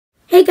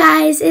Hey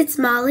guys, it's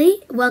Molly.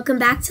 Welcome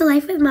back to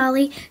Life with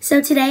Molly. So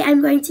today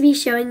I'm going to be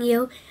showing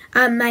you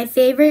my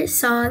favorite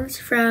songs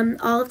from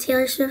all of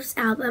Taylor Swift's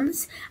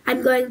albums.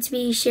 I'm going to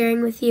be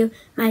sharing with you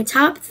my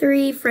top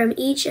 3 from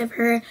each of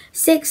her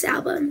 6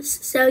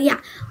 albums. So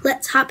yeah,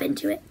 let's hop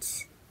into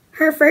it.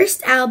 Her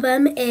first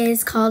album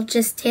is called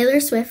Just Taylor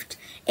Swift,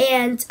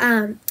 and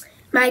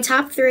my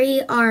top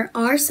 3 are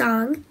Our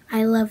Song,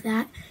 I love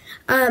that,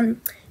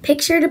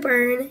 Picture to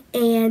Burn,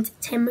 and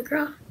Tim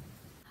McGraw.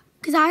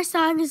 Cause our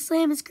song is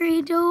slamming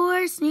screen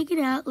door, sneaking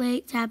out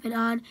late, tapping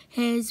on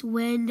his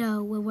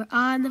window when we're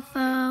on the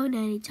phone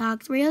and he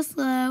talks real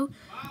slow,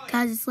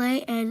 cause it's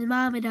late and his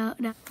mama don't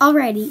know.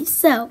 Alrighty,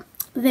 so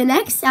the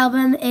next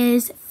album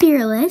is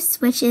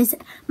Fearless, which is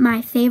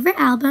my favorite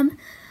album.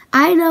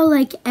 I know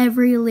like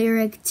every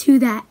lyric to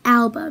that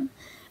album,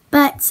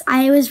 but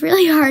it was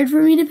really hard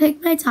for me to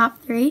pick my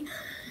top 3.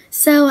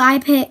 So I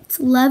picked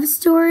Love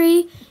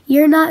Story,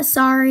 You're Not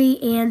Sorry,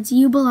 and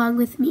You Belong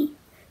With Me.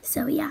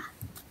 So yeah.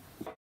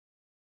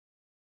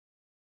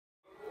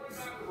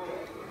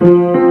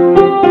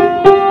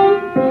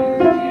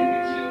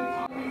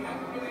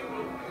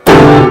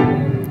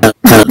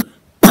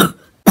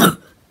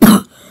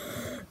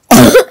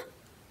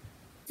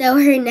 So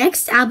her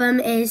next album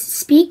is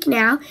Speak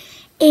Now,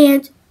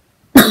 and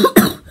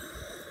God,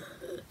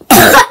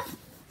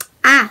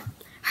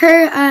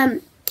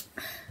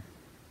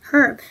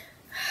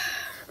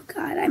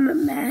 I'm a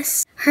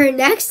mess. Her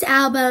next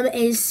album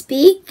is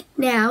Speak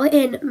Now,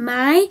 and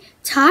my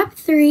top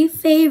 3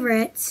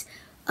 favorites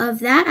of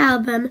that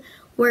album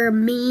were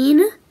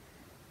Mean,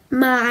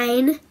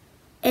 Mine,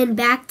 and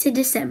Back to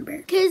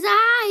December. 'Cause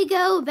I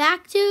go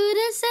back to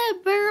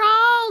December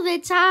all the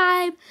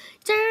time.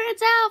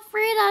 Turns out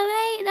freedom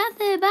ain't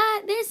nothing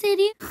but missing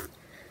you.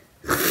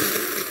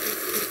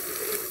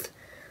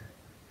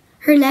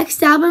 Her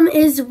next album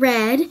is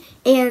Red,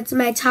 and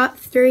my top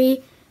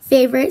 3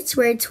 favorites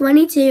were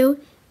 22,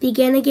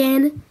 Begin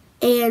Again,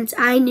 and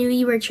I Knew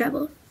You Were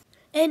Trouble.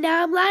 And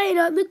now I'm lying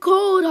on the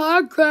cold,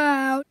 hard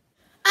ground.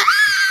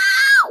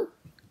 Ow!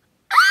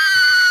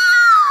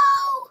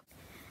 Ow!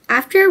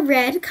 After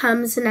Red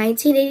comes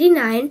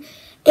 1989,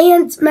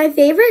 and my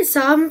favorite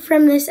song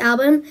from this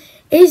album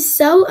is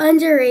so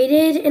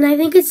underrated, and I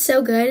think it's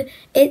so good.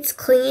 It's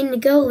Clean.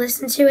 Go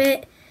listen to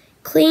it.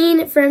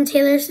 Clean from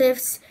Taylor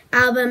Swift's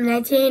album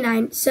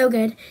 1989. So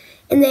good.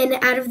 And then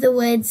Out of the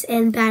Woods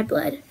and Bad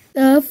Blood.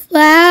 The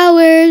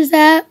flowers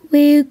that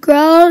we've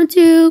grown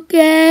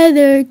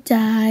together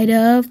died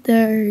of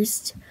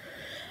thirst.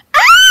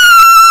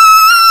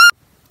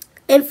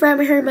 And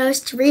from her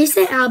most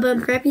recent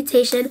album,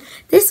 Reputation,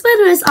 this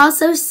one was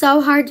also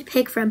so hard to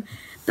pick from.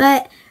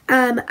 But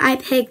I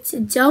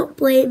picked Don't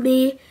Blame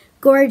Me,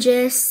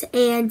 Gorgeous,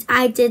 and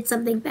I Did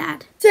Something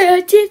Bad. Say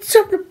I did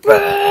something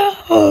bad,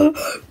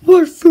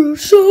 but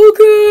feels so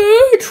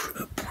good.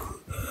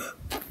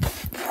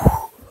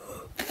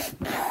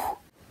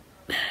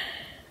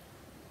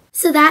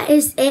 So that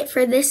is it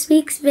for this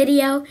week's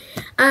video.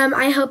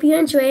 I hope you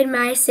enjoyed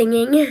my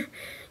singing,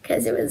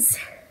 because it was,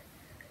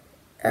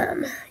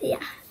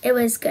 yeah, it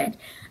was good.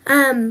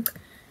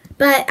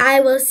 But I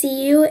will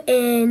see you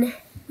in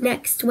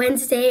next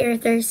Wednesday or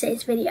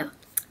Thursday's video.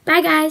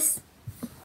 Bye, guys.